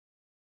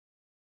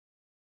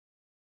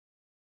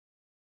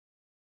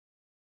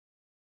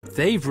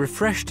They've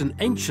refreshed an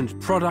ancient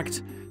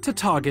product to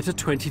target a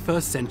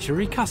 21st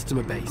century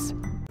customer base.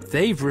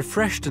 They've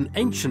refreshed an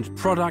ancient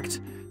product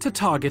to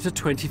target a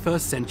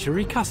 21st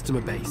century customer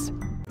base.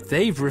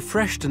 They've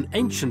refreshed an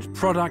ancient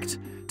product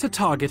to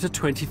target a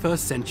 21st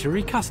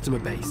century customer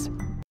base.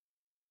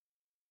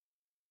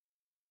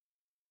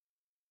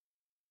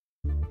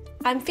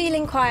 I'm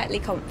feeling quietly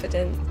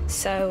confident,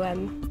 so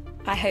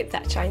I hope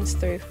that shines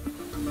through.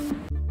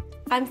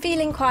 I'm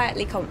feeling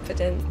quietly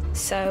confident,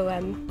 so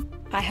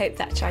I hope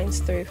that shines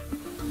through.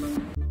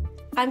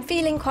 I'm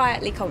feeling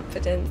quietly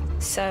confident,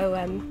 so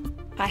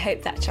I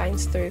hope that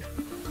shines through.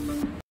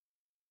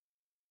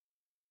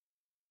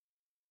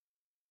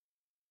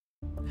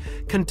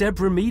 Can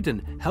Deborah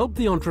Meaden help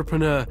the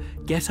entrepreneur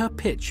get her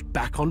pitch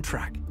back on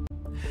track?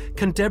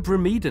 Can Deborah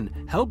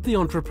Meaden help the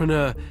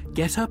entrepreneur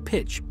get her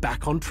pitch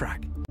back on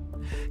track?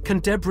 Can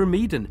Deborah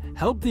Meaden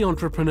help the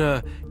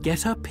entrepreneur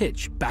get her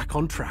pitch back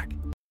on track?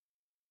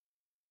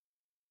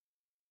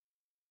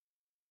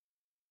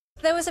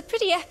 There was a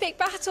pretty epic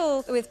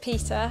battle with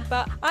Peter,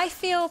 but I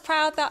feel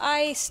proud that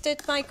I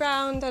stood my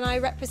ground and I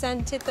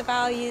represented the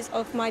values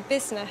of my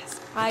business.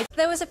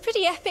 There was a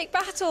pretty epic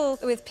battle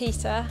with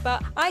Peter,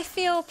 but I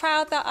feel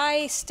proud that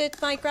I stood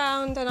my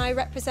ground and I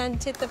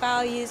represented the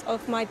values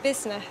of my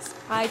business.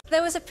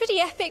 There was a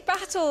pretty epic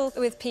battle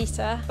with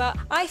Peter, but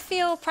I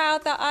feel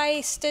proud that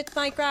I stood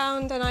my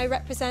ground and I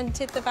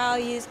represented the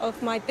values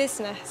of my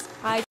business.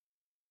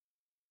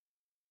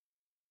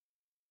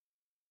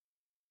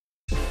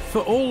 For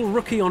all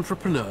rookie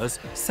entrepreneurs,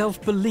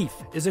 self-belief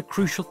is a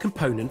crucial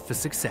component for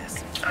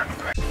success.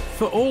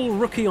 For all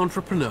rookie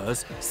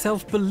entrepreneurs,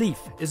 self-belief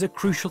is a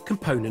crucial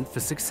component for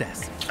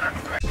success.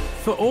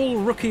 For all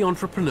rookie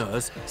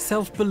entrepreneurs,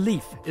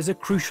 self-belief is a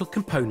crucial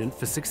component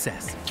for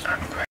success.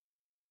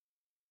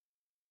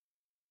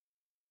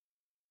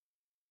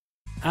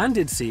 And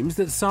it seems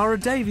that Sara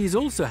Davies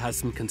also has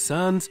some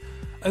concerns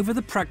over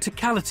the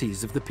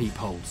practicalities of the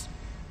peepholes.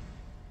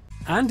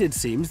 And it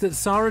seems that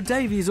Sara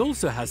Davies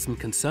also has some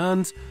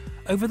concerns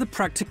over the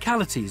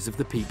practicalities of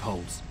the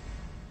peepholes.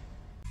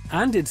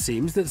 And it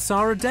seems that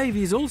Sara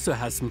Davies also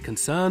has some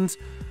concerns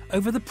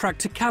over the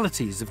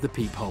practicalities of the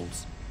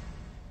peepholes.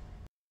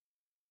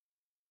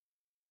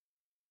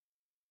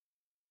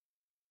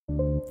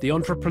 The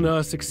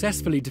entrepreneur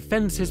successfully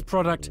defends his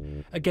product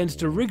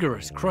against a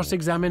rigorous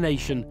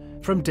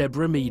cross-examination from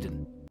Deborah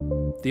Meaden.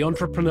 The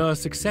entrepreneur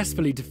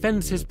successfully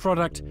defends his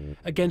product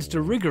against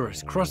a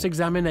rigorous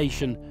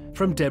cross-examination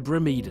from Deborah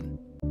Meaden.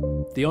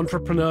 The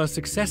entrepreneur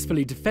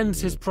successfully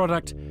defends his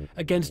product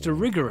against a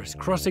rigorous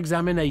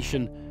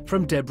cross-examination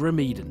from Deborah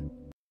Meaden.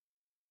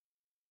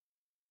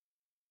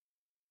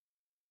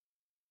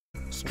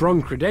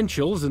 Strong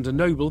credentials and a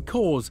noble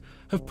cause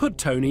have put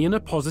Tony in a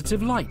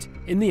positive light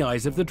in the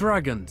eyes of the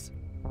Dragons.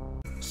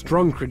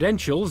 Strong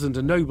credentials and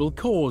a noble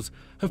cause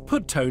have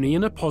put Tony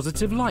in a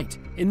positive light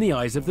in the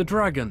eyes of the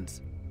Dragons.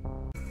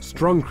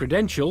 Strong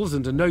credentials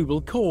and a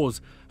noble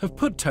cause have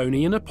put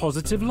Tony in a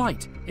positive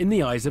light in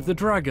the eyes of the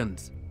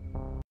Dragons.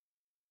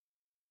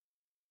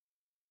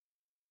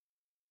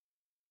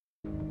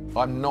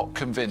 I'm not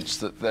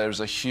convinced that there's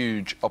a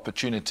huge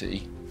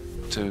opportunity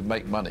to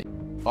make money.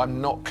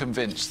 I'm not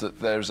convinced that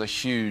there's a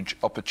huge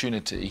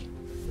opportunity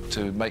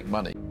to make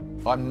money.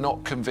 I'm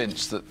not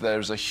convinced that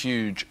there's a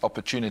huge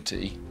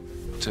opportunity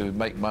to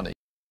make money.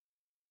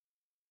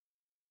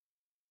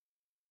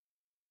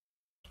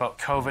 But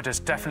COVID has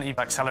definitely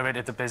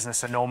accelerated the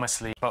business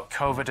enormously. But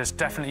COVID has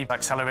definitely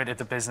accelerated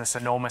the business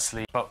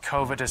enormously. But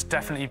COVID has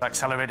definitely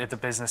accelerated the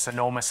business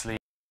enormously.